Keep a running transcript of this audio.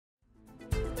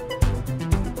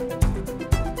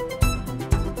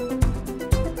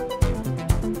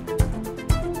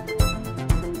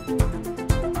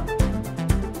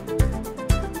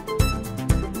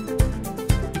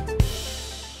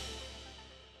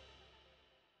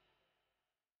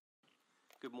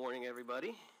Good morning,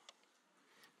 everybody.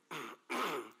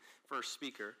 First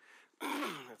speaker.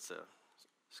 That's a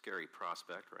scary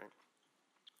prospect, right?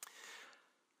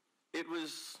 It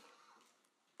was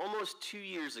almost 2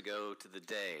 years ago to the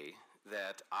day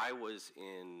that I was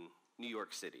in New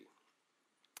York City.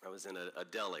 I was in a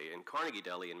deli, in Carnegie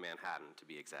Deli in Manhattan, to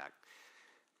be exact.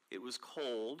 It was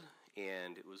cold,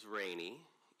 and it was rainy,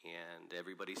 and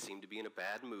everybody seemed to be in a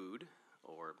bad mood,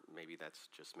 or maybe that's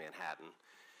just Manhattan.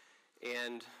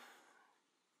 And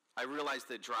I realized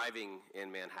that driving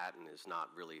in Manhattan is not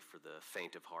really for the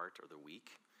faint of heart or the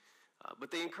weak. But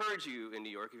they encourage you in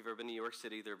New York. If you've ever been to New York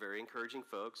City, they're very encouraging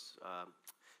folks.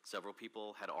 Several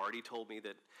people had already told me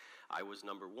that I was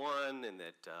number one and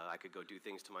that I could go do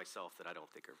things to myself that I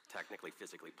don't think are technically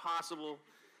physically possible.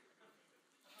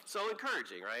 So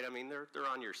encouraging, right? I mean, they're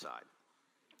on your side.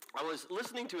 I was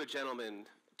listening to a gentleman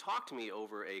talk to me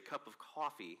over a cup of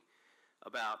coffee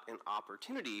about an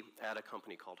opportunity at a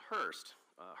company called Hearst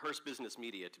Business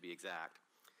Media, to be exact.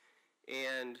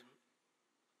 And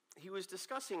he was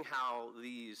discussing how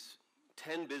these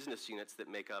 10 business units that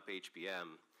make up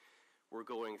HBM were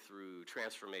going through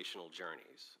transformational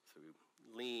journeys, through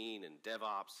lean and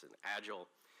DevOps and Agile,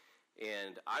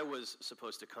 and I was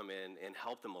supposed to come in and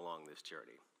help them along this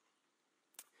journey.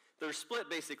 They're split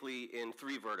basically in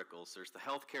three verticals. There's the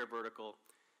healthcare vertical,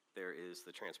 there is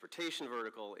the transportation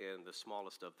vertical, and the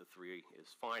smallest of the three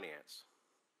is finance.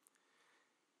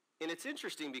 And it's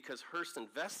interesting because Hearst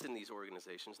invests in these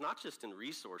organizations, not just in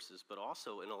resources, but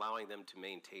also in allowing them to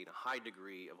maintain a high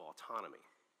degree of autonomy,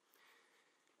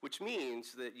 which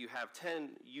means that you have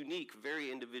 10 unique,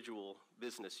 very individual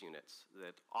business units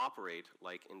that operate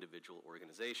like individual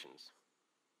organizations.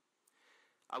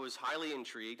 I was highly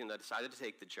intrigued, and I decided to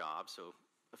take the job, so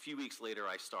a few weeks later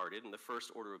I started, and the first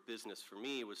order of business for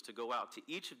me was to go out to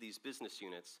each of these business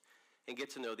units and get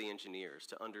to know the engineers,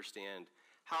 to understand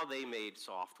how they made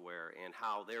software and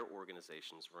how their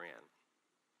organizations ran.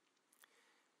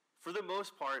 For the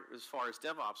most part, as far as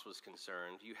DevOps was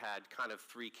concerned, you had kind of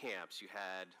three camps. You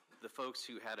had the folks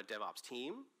who had a DevOps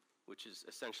team, which is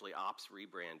essentially Ops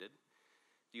rebranded.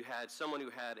 You had someone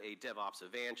who had a DevOps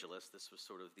evangelist. This was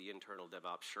sort of the internal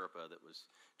DevOps Sherpa that was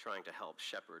trying to help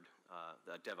shepherd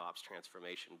the DevOps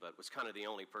transformation, but was kind of the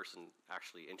only person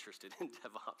actually interested in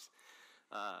DevOps,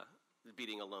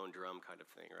 beating a lone drum kind of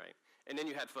thing, right? And then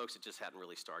you had folks that just hadn't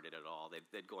really started at all.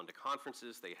 They'd gone to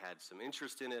conferences, they had some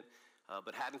interest in it,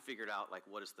 but hadn't figured out, like,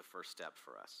 what is the first step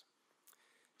for us.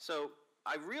 So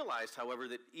I realized, however,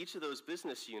 that each of those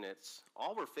business units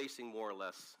all were facing more or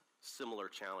less similar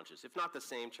challenges, if not the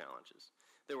same challenges.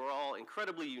 They were all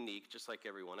incredibly unique, just like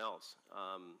everyone else.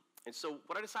 And so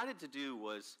what I decided to do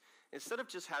was, instead of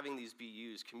just having these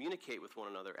BUs communicate with one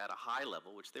another at a high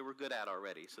level, which they were good at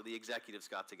already, so the executives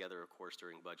got together, of course,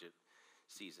 during budget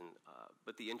season,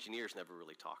 but the engineers never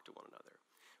really talked to one another,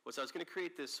 was I was going to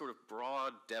create this sort of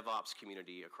broad DevOps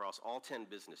community across all 10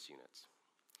 business units.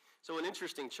 So an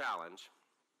interesting challenge.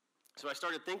 So I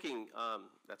started thinking,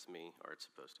 that's me, or it's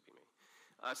supposed to be me.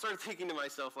 I started thinking to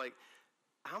myself, like,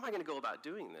 how am I going to go about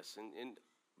doing this? And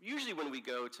usually when we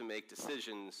go to make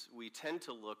decisions, we tend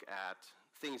to look at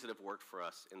things that have worked for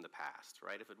us in the past,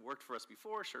 right? If it worked for us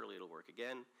before, surely it'll work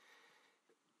again.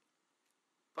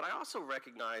 But I also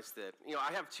recognize that,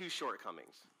 I have two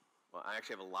shortcomings. Well, I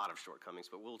actually have a lot of shortcomings,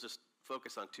 but we'll just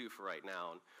focus on two for right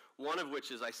now. And one of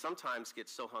which is I sometimes get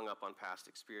so hung up on past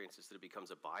experiences that it becomes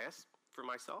a bias for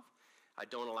myself. I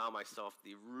don't allow myself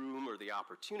the room or the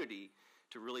opportunity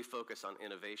to really focus on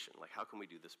innovation, like how can we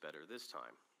do this better this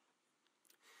time?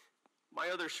 My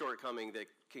other shortcoming that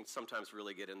can sometimes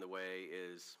really get in the way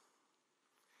is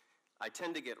I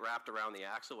tend to get wrapped around the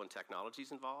axle when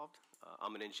technology's involved.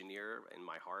 I'm an engineer in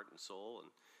my heart and soul, and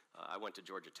I went to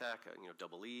Georgia Tech,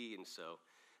 double E, and so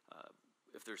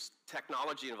if there's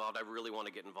technology involved, I really want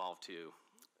to get involved too.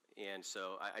 And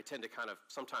so I tend to kind of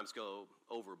sometimes go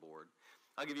overboard.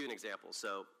 I'll give you an example.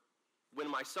 So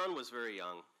when my son was very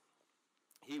young,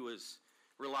 he was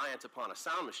reliant upon a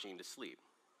sound machine to sleep.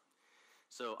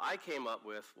 So I came up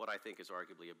with what I think is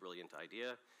arguably a brilliant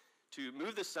idea, to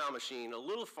move the sound machine a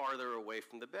little farther away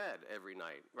from the bed every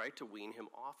night, right, to wean him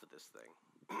off of this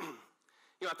thing.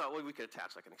 I thought, well, we could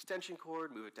attach like an extension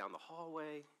cord, move it down the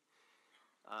hallway.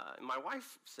 And my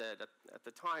wife said at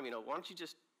the time, why don't you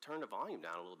just turn the volume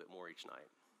down a little bit more each night?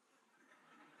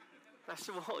 I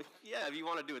said, well, yeah, if you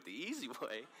want to do it the easy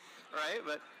way, right?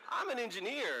 But I'm an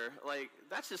engineer. Like,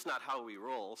 that's just not how we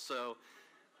roll. So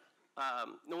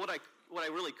what I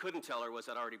really couldn't tell her was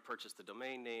I'd already purchased the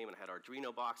domain name and I had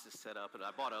Arduino boxes set up, and I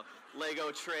bought a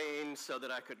Lego train so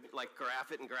that I could, like,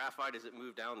 graph it and graphite as it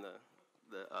moved down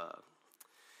the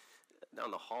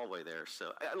down the hallway there.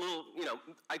 So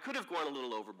I could have gone a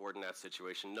little overboard in that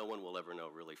situation. No one will ever know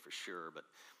really for sure. But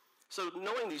so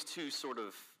knowing these two sort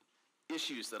of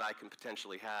issues that I can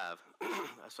potentially have,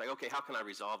 I was like, okay, how can I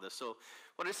resolve this? So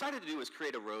what I decided to do was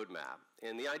create a roadmap.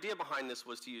 And the idea behind this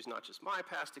was to use not just my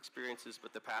past experiences,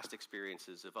 but the past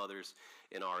experiences of others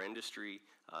in our industry.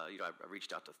 I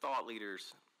reached out to thought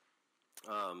leaders.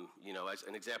 As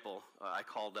an example, I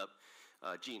called up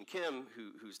Gene Kim,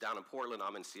 who's down in Portland.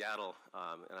 I'm in Seattle,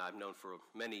 and I've known for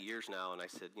many years now. And I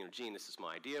said, Gene, this is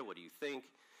my idea. What do you think?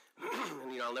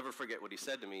 And I'll never forget what he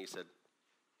said to me. He said,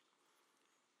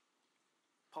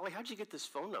 Pauly, how'd you get this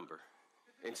phone number?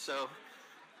 And so,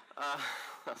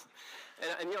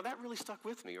 that really stuck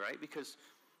with me, right? Because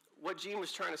what Gene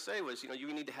was trying to say was,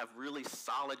 you need to have really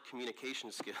solid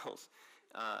communication skills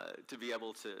to be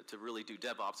able to really do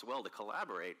DevOps well, to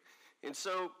collaborate. And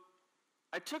so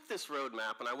I took this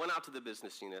roadmap and I went out to the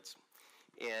business units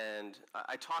and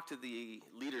I talked to the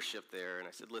leadership there and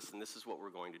I said, listen, this is what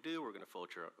we're going to do. We're going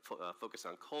to focus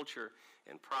on culture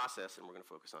and process, and we're going to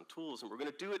focus on tools, and we're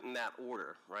going to do it in that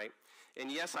order, right?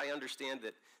 And yes, I understand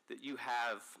that you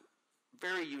have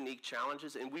very unique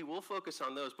challenges, and we will focus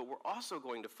on those, but we're also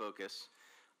going to focus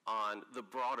on the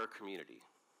broader community.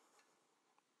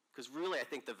 Because really, I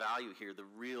think the value here, the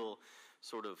real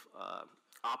sort of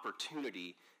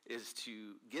opportunity is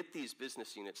to get these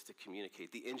business units to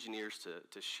communicate, the engineers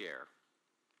to share.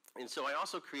 And so I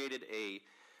also created a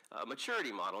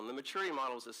maturity model, and the maturity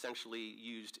model is essentially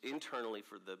used internally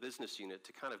for the business unit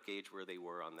to kind of gauge where they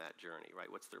were on that journey, right?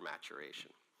 What's their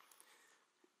maturation?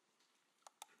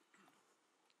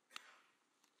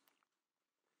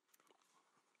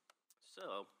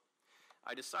 So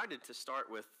I decided to start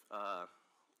with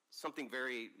something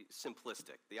very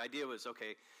simplistic. The idea was,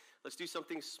 okay, let's do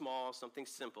something small, something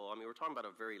simple. I mean, we're talking about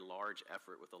a very large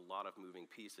effort with a lot of moving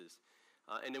pieces,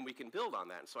 and then we can build on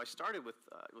that. And so I started with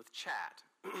chat,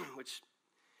 which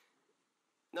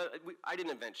I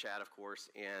didn't invent chat, of course,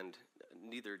 and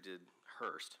neither did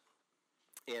Hearst.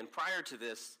 And prior to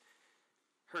this,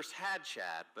 Hearst had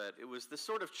chat, but it was the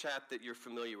sort of chat that you're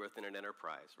familiar with in an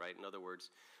enterprise, right? In other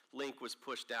words, link was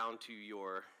pushed down to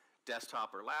your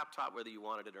desktop or laptop, whether you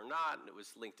wanted it or not, and it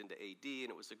was linked into AD, and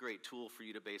it was a great tool for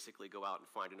you to basically go out and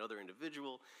find another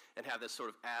individual and have this sort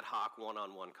of ad hoc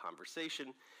one-on-one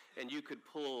conversation, and you could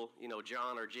pull,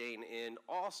 John or Jane in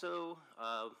also,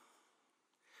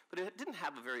 but it didn't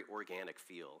have a very organic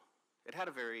feel. It had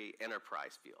a very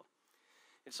enterprise feel.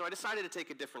 And so I decided to take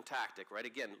a different tactic, right?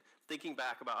 Again, thinking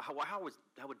back about how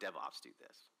would DevOps do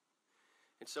this?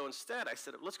 And so instead, I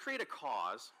said, let's create a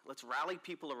cause, let's rally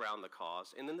people around the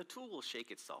cause, and then the tool will shake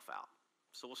itself out.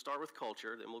 So we'll start with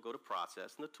culture, then we'll go to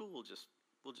process, and the tool we'll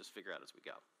just figure out as we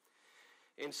go.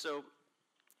 And so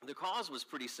the cause was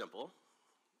pretty simple.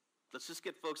 Let's just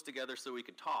get folks together so we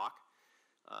can talk,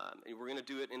 and we're going to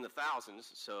do it in the thousands,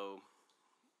 so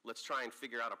let's try and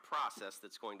figure out a process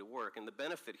that's going to work. And the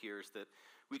benefit here is that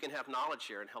we can have knowledge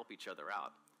share and help each other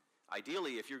out.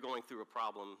 Ideally, if you're going through a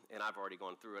problem and I've already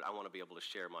gone through it, I want to be able to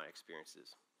share my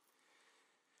experiences.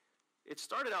 It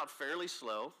started out fairly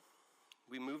slow.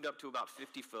 We moved up to about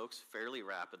 50 folks fairly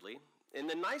rapidly. And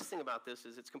the nice thing about this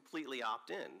is it's completely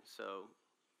opt-in. So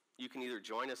you can either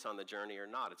join us on the journey or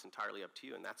not. It's entirely up to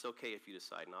you, and that's okay if you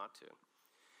decide not to.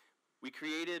 We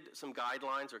created some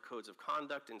guidelines or codes of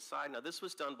conduct inside. Now, this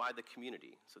was done by the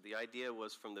community. So the idea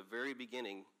was from the very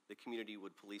beginning, the community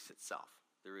would police itself.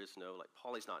 There is no,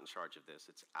 Pauly's not in charge of this,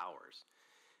 it's ours.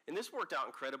 And this worked out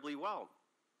incredibly well.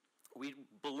 We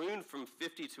ballooned from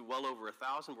 50 to well over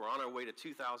 1,000. We're on our way to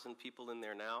 2,000 people in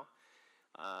there now.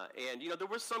 And there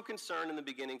was some concern in the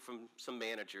beginning from some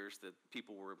managers that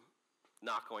people were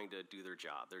not going to do their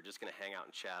job. They're just going to hang out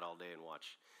and chat all day and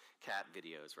watch cat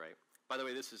videos, right? By the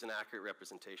way, this is an accurate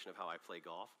representation of how I play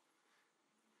golf.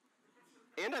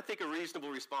 And I think a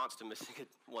reasonable response to missing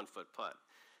a 1-foot putt.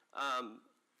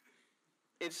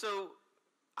 And so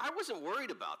I wasn't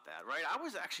worried about that, right? I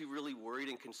was actually really worried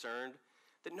and concerned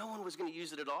that no one was going to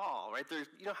use it at all, right?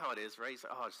 You know how it is, right? It's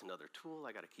like, oh, it's another tool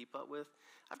I got to keep up with.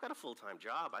 I've got a full-time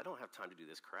job. I don't have time to do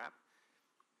this crap.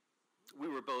 We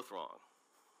were both wrong.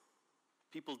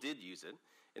 People did use it,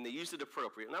 and they used it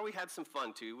appropriately. Now, we had some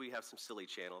fun, too. We have some silly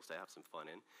channels to have some fun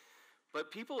in.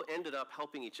 But people ended up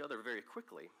helping each other very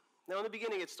quickly. Now, in the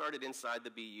beginning, it started inside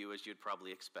the BU, as you'd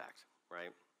probably expect,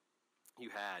 right? You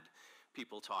had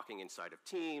people talking inside of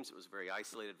teams. It was very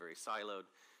isolated, very siloed.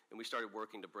 And we started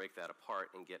working to break that apart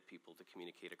and get people to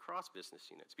communicate across business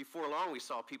units. Before long, we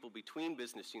saw people between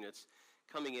business units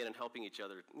coming in and helping each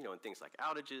other, in things like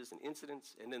outages and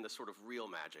incidents. And then the sort of real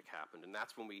magic happened. And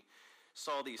that's when we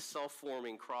saw these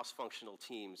self-forming cross-functional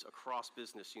teams across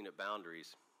business unit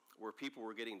boundaries where people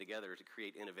were getting together to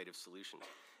create innovative solutions.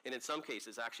 And in some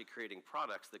cases, actually creating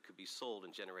products that could be sold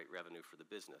and generate revenue for the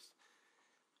business.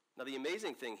 Now, the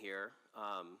amazing thing here,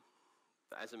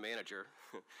 as a manager,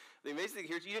 the amazing thing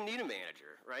here is you didn't need a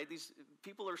manager, right? These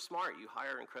people are smart. You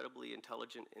hire incredibly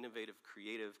intelligent, innovative,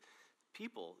 creative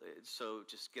people. So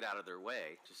just get out of their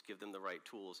way. Just give them the right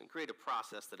tools and create a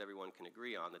process that everyone can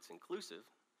agree on that's inclusive.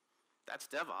 That's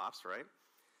DevOps, right?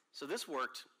 So this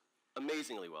worked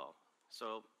amazingly well.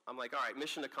 So I'm like, all right,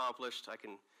 mission accomplished. I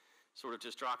can sort of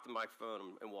just drop the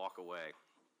microphone and walk away.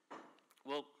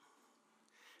 Well,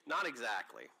 not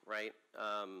exactly, right?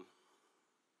 The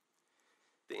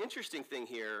interesting thing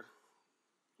here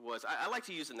was, I like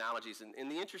to use analogies,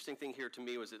 and the interesting thing here to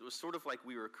me was it was sort of like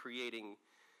we were creating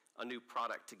a new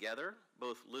product together,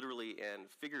 both literally and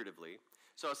figuratively.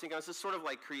 So I was thinking, this is sort of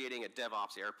like creating a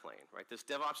DevOps airplane, right? This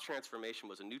DevOps transformation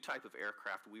was a new type of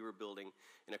aircraft we were building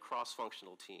in a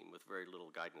cross-functional team with very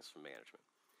little guidance from management.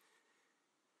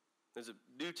 There's a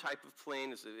new type of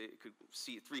plane. It could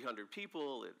seat 300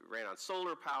 people. It ran on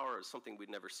solar power. It was something we'd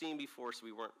never seen before, so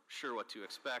we weren't sure what to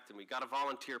expect. And we got a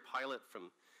volunteer pilot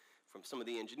from some of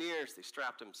the engineers. They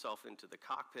strapped himself into the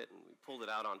cockpit, and we pulled it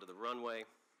out onto the runway,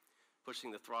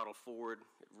 pushing the throttle forward.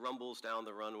 It rumbles down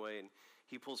the runway, and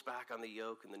he pulls back on the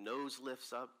yoke, and the nose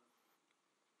lifts up.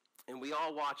 And we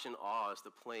all watch in awe as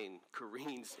the plane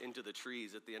careens into the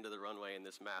trees at the end of the runway in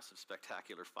this massive,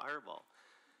 spectacular fireball.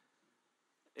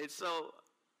 It's so,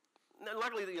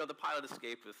 luckily, the pilot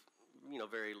escaped with,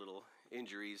 very little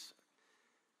injuries,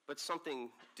 but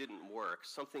something didn't work.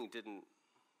 Something didn't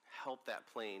help that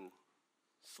plane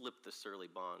slip the surly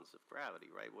bonds of gravity,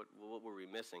 right? What were we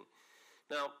missing?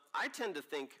 Now, I tend to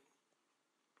think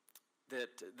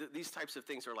that these types of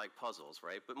things are like puzzles,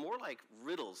 right? But more like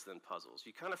riddles than puzzles.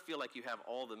 You kind of feel like you have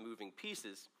all the moving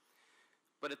pieces,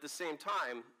 but at the same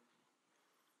time,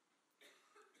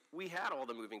 we had all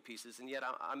the moving pieces, and yet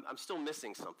I'm still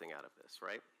missing something out of this,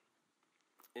 right?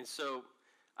 And so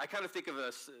I kind of think of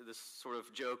this sort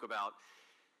of joke about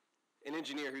an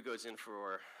engineer who goes in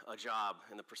for a job,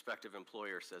 and the prospective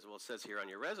employer says, well, it says here on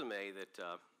your resume that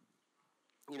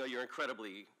you're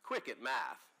incredibly quick at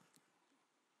math.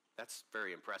 That's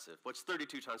very impressive. What's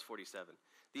 32 times 47?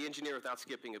 The engineer, without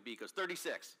skipping a beat, goes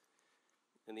 36.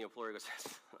 And the employer goes,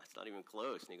 that's not even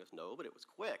close. And he goes, no, but it was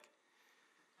quick.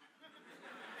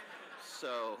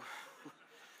 So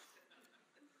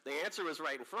the answer was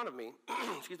right in front of me,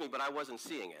 excuse me, but I wasn't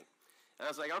seeing it. And I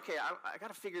was like, okay, I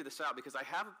got to figure this out because I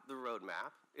have the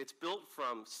roadmap. It's built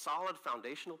from solid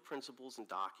foundational principles and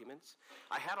documents.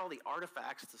 I had all the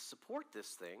artifacts to support this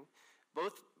thing,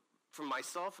 both from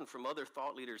myself and from other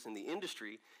thought leaders in the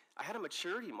industry. I had a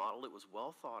maturity model that was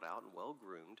well thought out and well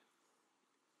groomed,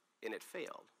 and it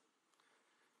failed.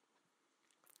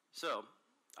 So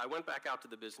I went back out to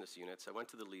the business units. I went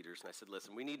to the leaders, and I said,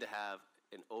 listen, we need to have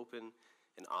an open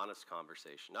and honest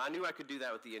conversation. Now, I knew I could do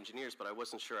that with the engineers, but I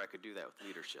wasn't sure I could do that with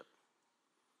leadership.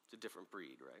 It's a different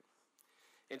breed, right?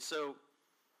 And so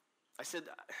I said,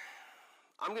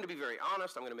 I'm going to be very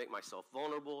honest. I'm going to make myself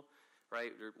vulnerable,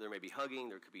 right? There may be hugging.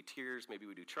 There could be tears. Maybe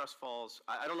we do trust falls.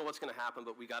 I don't know what's going to happen,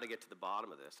 but we got to get to the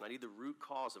bottom of this. And I need the root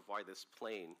cause of why this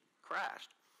plane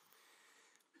crashed.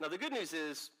 Now, the good news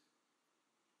is,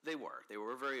 they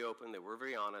were very open, they were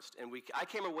very honest, and I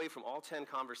came away from all 10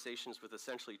 conversations with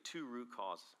essentially 2 root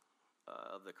causes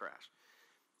of the crash.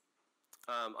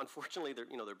 Unfortunately, they're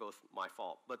both my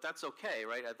fault, but that's okay,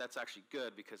 right? That's actually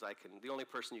good because the only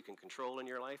person you can control in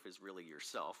your life is really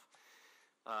yourself.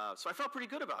 So I felt pretty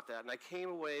good about that, and I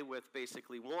came away with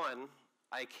basically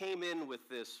I came in with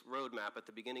this roadmap at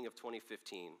the beginning of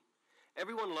 2015.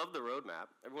 Everyone loved the roadmap.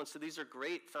 Everyone said, these are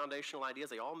great foundational ideas.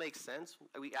 They all make sense.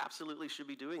 We absolutely should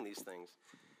be doing these things.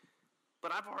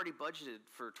 But I've already budgeted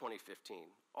for 2015.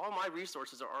 All my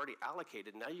resources are already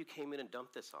allocated. Now you came in and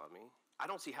dumped this on me. I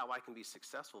don't see how I can be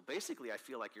successful. Basically, I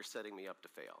feel like you're setting me up to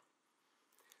fail.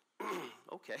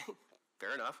 Okay,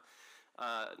 fair enough.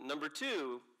 Number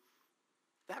 2,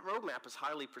 that roadmap is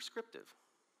highly prescriptive.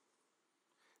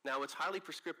 Now, it's highly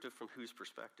prescriptive from whose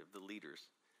perspective? The leaders.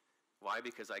 Why?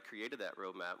 Because I created that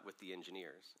roadmap with the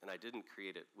engineers, and I didn't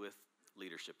create it with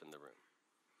leadership in the room,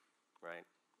 right?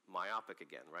 Myopic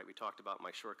again, right? We talked about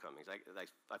my shortcomings.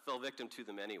 I fell victim to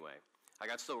them anyway. I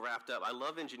got so wrapped up. I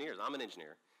love engineers. I'm an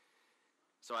engineer.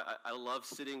 So I love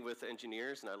sitting with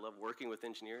engineers, and I love working with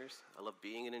engineers. I love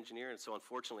being an engineer, and so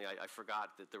unfortunately, I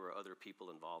forgot that there were other people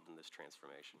involved in this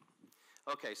transformation.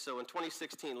 Okay, so in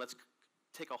 2016, let's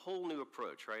take a whole new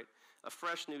approach, right? A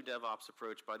fresh new DevOps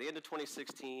approach. By the end of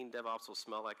 2016, DevOps will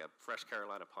smell like a fresh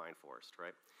Carolina pine forest,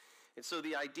 right? And so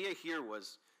the idea here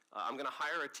was I'm going to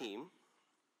hire a team,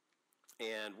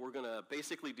 And we're going to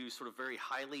basically do sort of very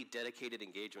highly dedicated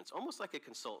engagements, almost like a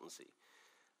consultancy.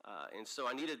 And so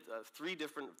I needed three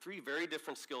very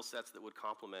different skill sets that would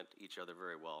complement each other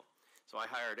very well. So I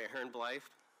hired Aaron Blythe,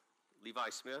 Levi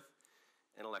Smith,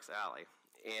 and Alex Alley.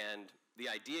 And the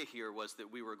idea here was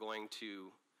that we were going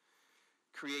to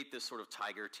create this sort of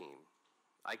tiger team.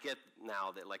 I get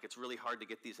now that like it's really hard to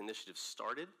get these initiatives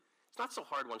started. It's not so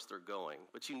hard once they're going,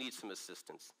 but you need some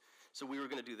assistance. So we were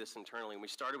going to do this internally, and we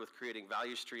started with creating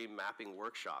value stream mapping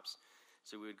workshops.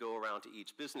 So we would go around to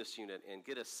each business unit and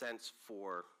get a sense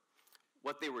for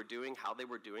what they were doing, how they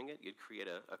were doing it. You'd create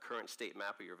a current state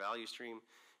map of your value stream,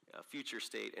 a future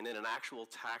state, and then an actual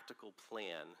tactical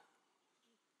plan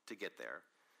to get there.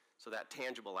 So that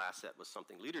tangible asset was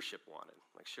something leadership wanted.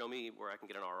 Like, show me where I can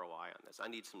get an ROI on this. I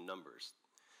need some numbers.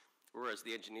 Whereas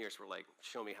the engineers were like,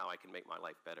 show me how I can make my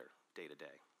life better day to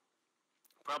day.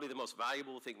 Probably the most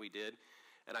valuable thing we did,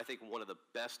 and I think one of the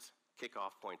best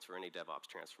kickoff points for any DevOps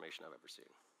transformation I've ever seen.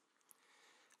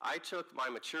 I took my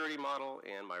maturity model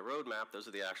and my roadmap, those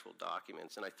are the actual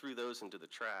documents, and I threw those into the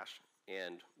trash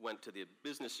and went to the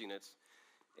business units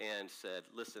and said,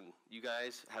 listen, you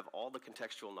guys have all the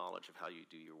contextual knowledge of how you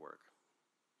do your work.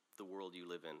 The world you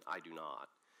live in, I do not.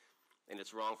 And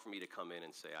it's wrong for me to come in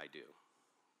and say I do,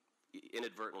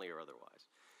 inadvertently or otherwise.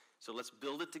 So let's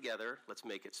build it together, let's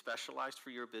make it specialized for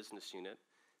your business unit,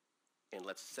 and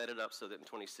let's set it up so that in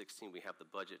 2016 we have the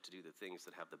budget to do the things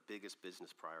that have the biggest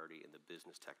business priority and the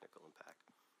business technical impact.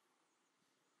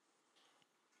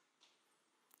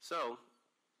 So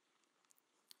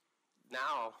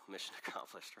now, mission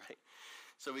accomplished, right?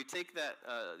 So we take that,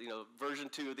 version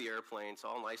 2 of the airplane, it's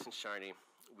all nice and shiny.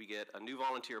 We get a new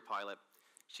volunteer pilot.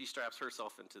 She straps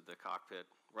herself into the cockpit,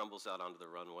 rumbles out onto the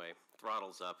runway,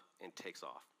 throttles up, and takes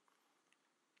off.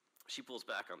 She pulls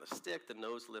back on the stick, the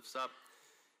nose lifts up.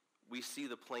 We see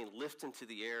the plane lift into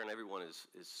the air, and everyone is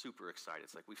super excited.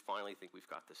 It's like, we finally think we've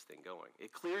got this thing going.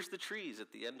 It clears the trees at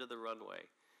the end of the runway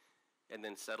and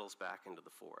then settles back into the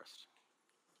forest.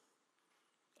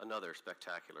 Another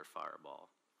spectacular fireball.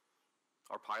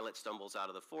 Our pilot stumbles out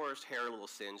of the forest, hair a little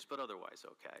singed, but otherwise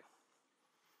okay.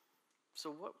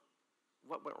 So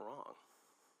what went wrong?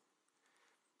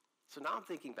 So now I'm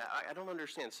thinking back, I don't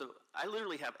understand. So I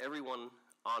literally have everyone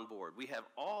on board. We have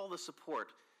all the support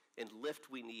and lift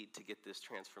we need to get this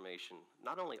transformation,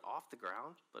 not only off the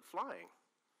ground, but flying.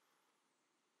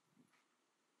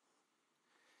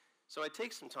 So I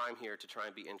take some time here to try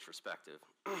and be introspective.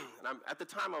 And at the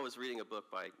time I was reading a book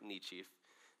by Nietzsche.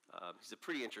 He's a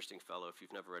pretty interesting fellow if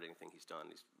you've never read anything he's done.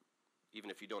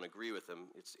 Even if you don't agree with him,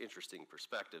 it's interesting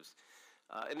perspectives.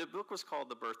 And the book was called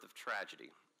The Birth of Tragedy.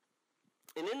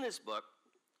 And in this book,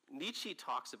 Nietzsche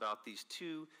talks about these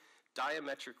two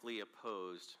diametrically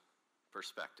opposed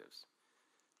perspectives.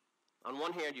 On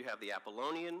one hand, you have the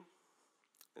Apollonian,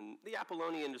 and the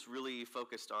Apollonian is really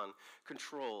focused on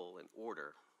control and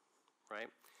order, right?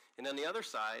 And on the other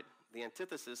side, the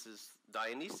antithesis is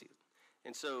Dionysian.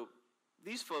 And so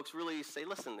these folks really say,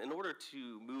 listen, in order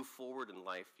to move forward in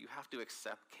life, you have to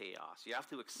accept chaos. You have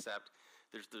to accept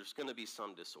there's going to be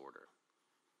some disorder.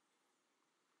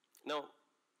 Now,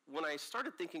 when I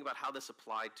started thinking about how this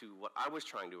applied to what I was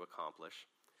trying to accomplish,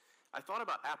 I thought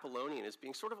about Apollonian as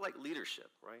being sort of like leadership,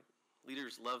 right?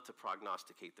 Leaders love to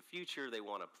prognosticate the future. They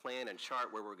want to plan and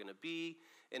chart where we're going to be,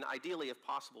 and ideally, if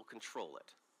possible, control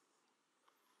it.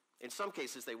 In some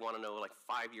cases, they want to know like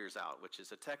 5 years out, which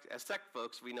is as tech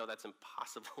folks, we know that's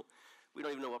impossible. We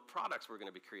don't even know what products we're going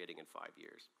to be creating in 5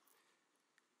 years.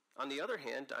 On the other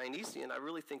hand, Dionysian, I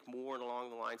really think more along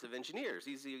the lines of engineers.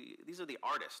 These are the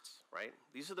artists, right?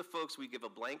 These are the folks we give a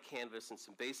blank canvas and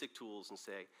some basic tools and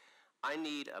say, I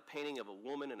need a painting of a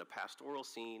woman in a pastoral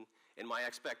scene, and my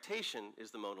expectation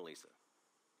is the Mona Lisa.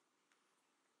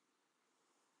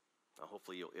 Now,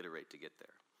 hopefully you'll iterate to get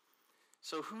there.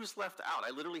 So who's left out?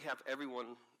 I literally have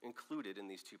everyone included in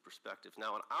these two perspectives.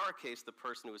 Now, in our case, the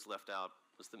person who was left out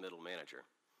was the middle manager.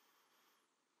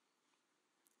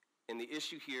 And the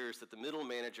issue here is that the middle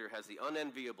manager has the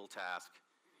unenviable task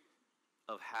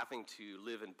of having to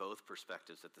live in both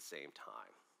perspectives at the same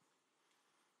time.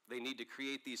 They need to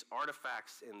create these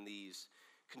artifacts and these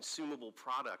consumable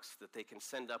products that they can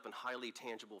send up in highly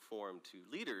tangible form to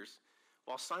leaders,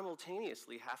 while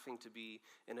simultaneously having to be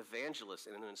an evangelist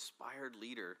and an inspired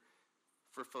leader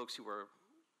for folks who are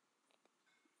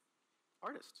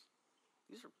artists.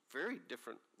 These are very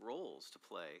different roles to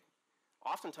play.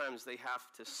 Oftentimes they have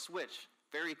to switch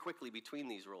very quickly between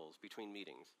these roles, between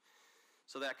meetings.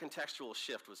 So that contextual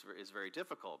shift is very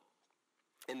difficult.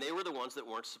 And they were the ones that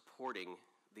weren't supporting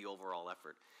the overall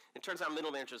effort. It turns out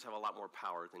middle managers have a lot more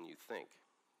power than you think.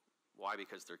 Why?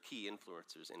 Because they're key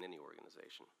influencers in any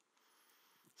organization.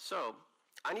 So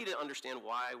I need to understand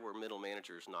why were middle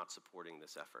managers not supporting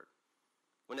this effort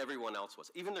when everyone else was,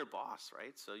 even their boss,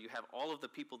 right? So you have all of the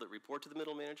people that report to the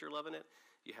middle manager loving it,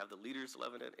 you have the leaders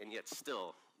loving it, and yet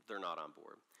still they're not on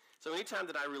board. So anytime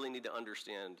that I really need to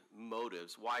understand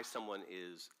motives, why someone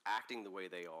is acting the way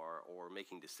they are or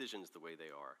making decisions the way they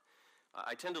are,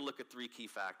 I tend to look at three key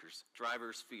factors: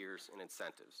 drivers, fears, and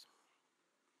incentives.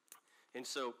 And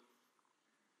so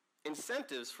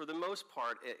incentives, for the most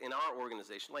part, in our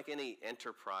organization, like any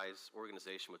enterprise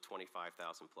organization with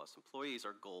 25,000 plus employees,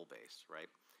 are goal-based, right?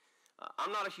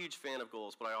 I'm not a huge fan of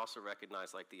goals, but I also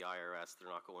recognize, like the IRS, they're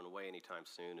not going away anytime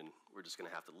soon, and we're just going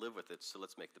to have to live with it, so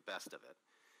let's make the best of it.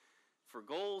 For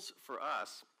goals, for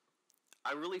us,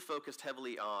 I really focused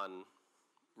heavily on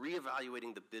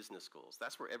reevaluating the business goals.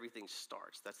 That's where everything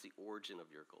starts. That's the origin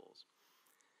of your goals.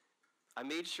 I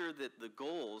made sure that the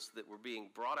goals that were being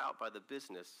brought out by the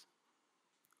business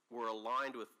were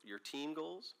aligned with your team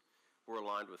goals, were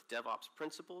aligned with DevOps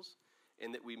principles,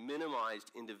 and that we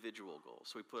minimized individual goals.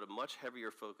 So we put a much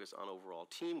heavier focus on overall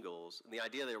team goals. And the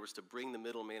idea there was to bring the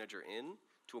middle manager in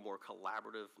to a more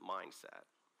collaborative mindset.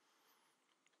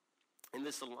 And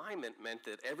this alignment meant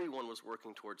that everyone was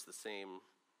working towards the same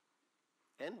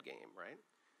end game, right?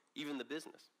 Even the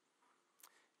business.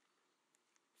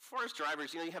 As far as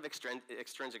drivers, you have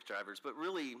extrinsic drivers, but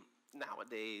really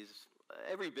nowadays,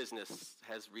 every business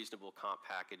has reasonable comp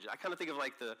package. I kind of think of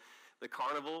like the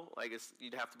carnival, like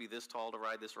you'd have to be this tall to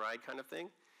ride this ride kind of thing.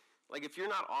 Like if you're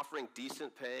not offering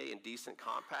decent pay and decent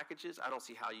comp packages, I don't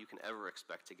see how you can ever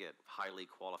expect to get highly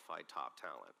qualified top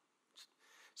talent.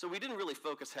 So we didn't really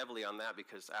focus heavily on that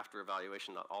because after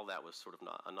evaluation, all that was sort of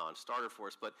a non-starter for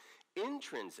us. But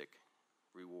intrinsic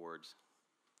rewards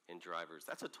and drivers,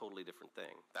 that's a totally different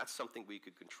thing. That's something we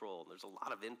could control. There's a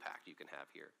lot of impact you can have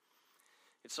here.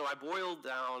 And so I boiled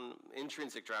down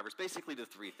intrinsic drivers basically to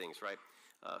three things, right?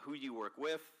 Who you work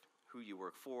with, who you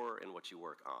work for, and what you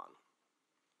work on.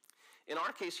 In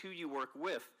our case, who you work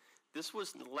with, this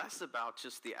was less about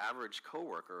just the average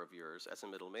coworker of yours as a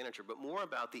middle manager, but more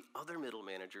about the other middle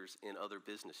managers in other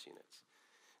business units.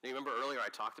 Now, you remember earlier I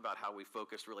talked about how we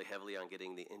focused really heavily on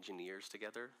getting the engineers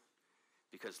together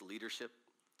because leadership,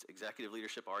 executive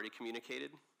leadership already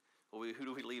communicated. Well, who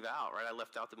do we leave out, right? I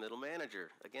left out the middle manager,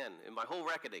 again, in my whole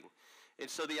reckoning. And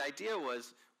so the idea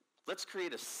was, let's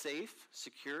create a safe,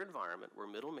 secure environment where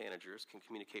middle managers can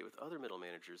communicate with other middle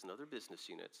managers and other business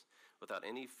units without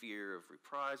any fear of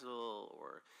reprisal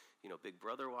or, big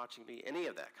brother watching me, any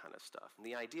of that kind of stuff. And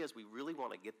the idea is we really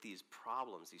want to get these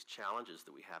problems, these challenges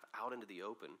that we have out into the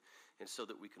open, and so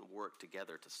that we can work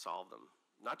together to solve them.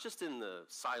 Not just in the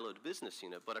siloed business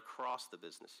unit, but across the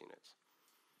business units.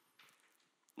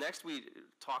 Next, we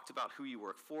talked about who you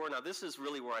work for. Now, this is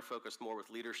really where I focused more with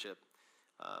leadership.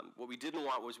 What we didn't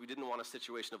want was we didn't want a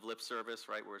situation of lip service,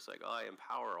 right, where it's like, oh, I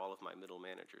empower all of my middle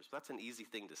managers. That's an easy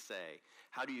thing to say.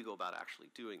 How do you go about actually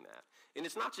doing that? And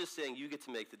it's not just saying you get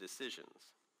to make the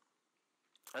decisions.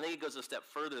 I think it goes a step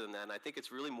further than that, and I think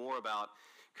it's really more about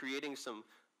creating some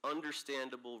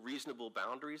understandable, reasonable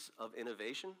boundaries of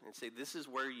innovation and say this is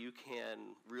where you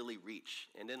can really reach,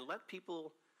 and then let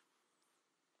people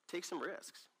take some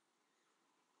risks.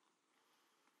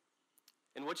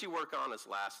 And what you work on is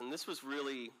last. And this was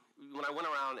really, when I went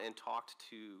around and talked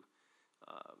to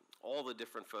all the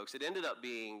different folks, it ended up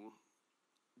being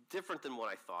different than what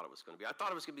I thought it was going to be. I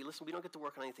thought it was going to be, listen, we don't get to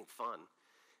work on anything fun.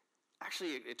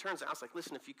 Actually, it turns out, it's like,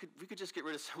 listen, if we could just get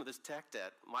rid of some of this tech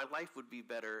debt, my life would be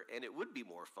better and it would be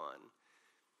more fun.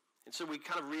 And so we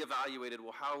kind of reevaluated,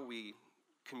 well, how are we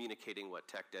communicating what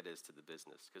tech debt is to the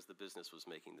business? Because the business was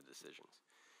making the decisions.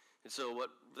 And so what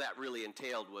that really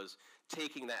entailed was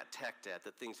taking that tech debt,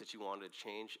 the things that you wanted to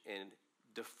change, and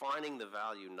defining the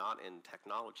value not in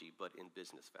technology, but in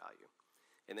business value,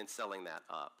 and then selling that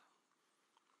up.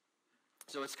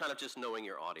 So it's kind of just knowing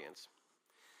your audience.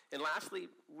 And lastly,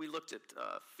 we looked at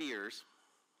fears.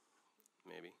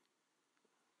 Maybe.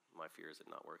 My fear is it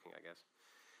not working, I guess.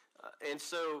 And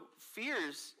so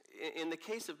fears, in the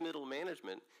case of middle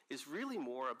management, is really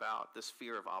more about this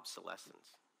fear of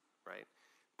obsolescence, right?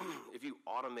 If you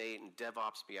automate and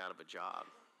DevOps me out of a job,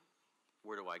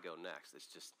 where do I go next? It's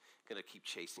just going to keep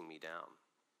chasing me down.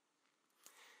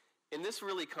 And this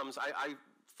really comes, I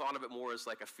thought of it more as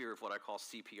like a fear of what I call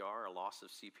CPR, a loss of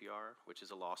CPR, which is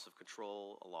a loss of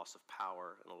control, a loss of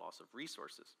power, and a loss of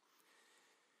resources.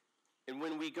 And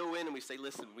when we go in and we say,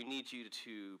 listen, we need you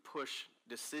to push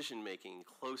decision-making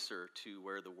closer to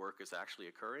where the work is actually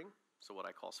occurring, so what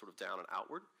I call sort of down and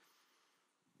outward,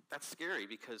 that's scary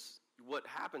because what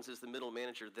happens is the middle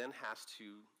manager then has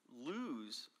to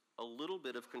lose a little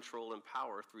bit of control and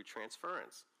power through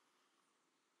transference.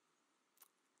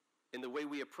 And the way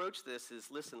we approach this is,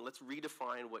 listen, let's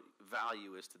redefine what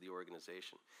value is to the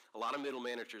organization. A lot of middle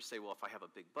managers say, well, if I have a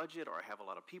big budget or I have a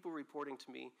lot of people reporting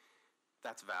to me,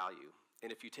 that's value.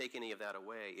 And if you take any of that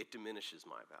away, it diminishes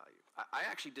my value. I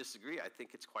actually disagree. I think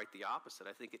it's quite the opposite.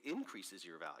 I think it increases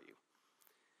your value.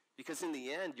 Because in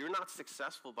the end, you're not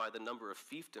successful by the number of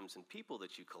fiefdoms and people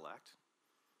that you collect.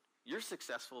 You're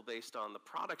successful based on the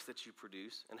products that you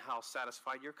produce and how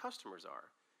satisfied your customers are.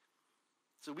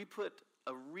 So we put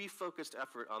a refocused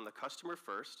effort on the customer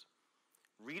first,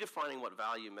 redefining what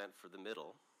value meant for the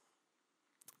middle,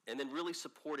 and then really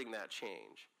supporting that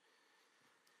change.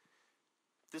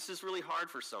 This is really hard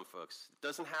for some folks. It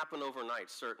doesn't happen overnight,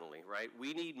 certainly, right?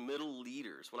 We need middle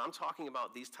leaders. When I'm talking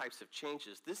about these types of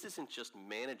changes, this isn't just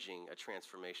managing a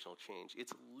transformational change.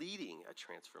 It's leading a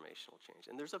transformational change.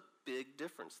 And there's a big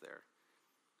difference there.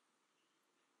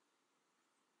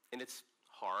 And it's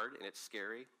hard and it's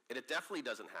scary. And it definitely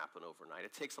doesn't happen overnight.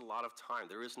 It takes a lot of time.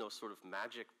 There is no sort of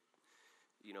magic,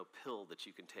 pill that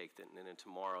you can take and then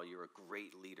tomorrow you're a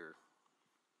great leader.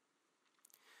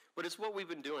 But it's what we've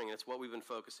been doing, and it's what we've been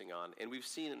focusing on, and we've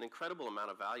seen an incredible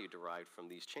amount of value derived from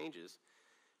these changes.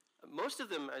 Most of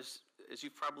them, as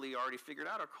you've probably already figured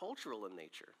out, are cultural in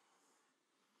nature.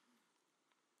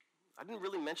 I didn't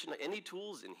really mention any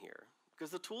tools in here, because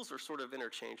the tools are sort of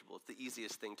interchangeable. It's the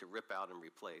easiest thing to rip out and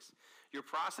replace. Your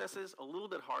processes, a little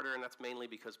bit harder, and that's mainly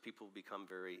because people become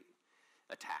very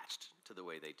attached to the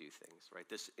way they do things, right?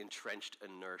 This entrenched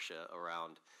inertia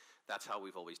around, that's how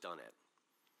we've always done it.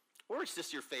 Or it's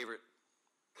just your favorite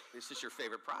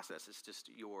process. It's just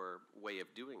your way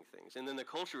of doing things. And then the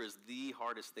culture is the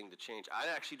hardest thing to change. I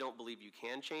actually don't believe you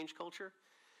can change culture.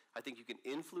 I think you can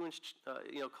influence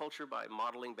culture by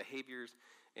modeling behaviors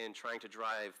and trying to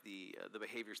drive the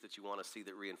behaviors that you want to see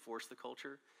that reinforce the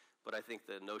culture. But I think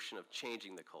the notion of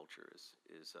changing the culture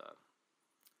is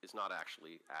not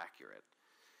actually accurate.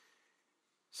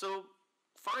 So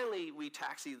finally, we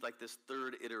taxied like this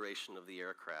third iteration of the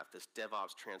aircraft, this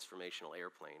DevOps transformational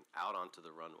airplane, out onto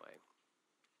the runway.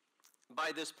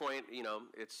 By this point,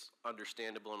 it's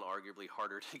understandable and arguably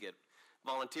harder to get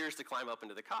volunteers to climb up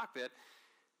into the cockpit,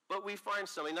 but we find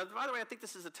something. Now, by the way, I think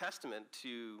this is a testament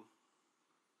to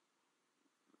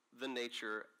the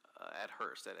nature at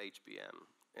Hearst, at HBM,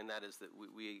 and that is that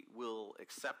we will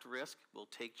accept risk, we'll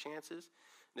take chances,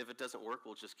 and if it doesn't work,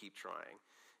 we'll just keep trying.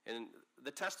 And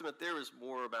the testament there is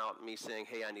more about me saying,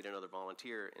 hey, I need another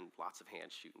volunteer, and lots of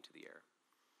hands shoot into the air.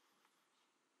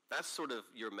 That's sort of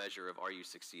your measure of, are you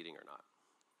succeeding or not?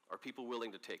 Are people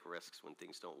willing to take risks when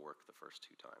things don't work the first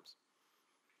two times?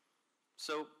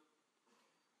 So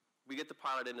we get the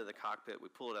pilot into the cockpit, we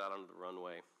pull it out onto the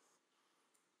runway.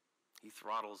 He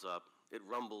throttles up, it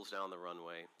rumbles down the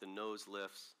runway, the nose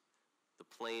lifts, the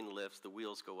plane lifts, the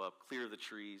wheels go up, clear the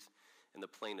trees, and the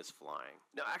plane is flying.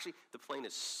 No, actually, the plane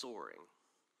is soaring.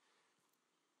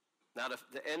 Now, to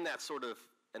end that sort of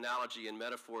analogy and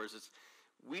metaphors,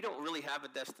 we don't really have a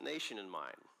destination in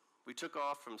mind. We took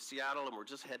off from Seattle, and we're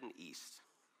just heading east.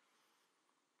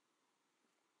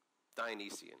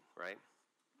 Dionysian, right?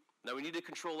 Now, we need to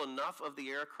control enough of the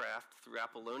aircraft through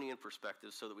Apollonian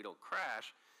perspectives so that we don't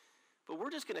crash, but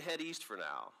we're just going to head east for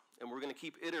now, and we're going to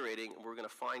keep iterating, and we're going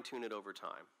to fine-tune it over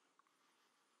time.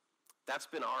 That's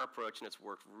been our approach, and it's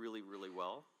worked really, really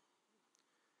well.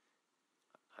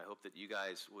 I hope that you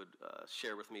guys would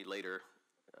share with me later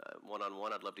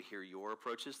one-on-one. I'd love to hear your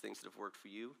approaches, things that have worked for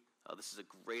you. This is a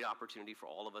great opportunity for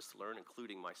all of us to learn,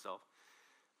 including myself.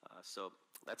 So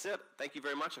that's it. Thank you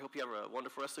very much. I hope you have a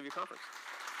wonderful rest of your conference.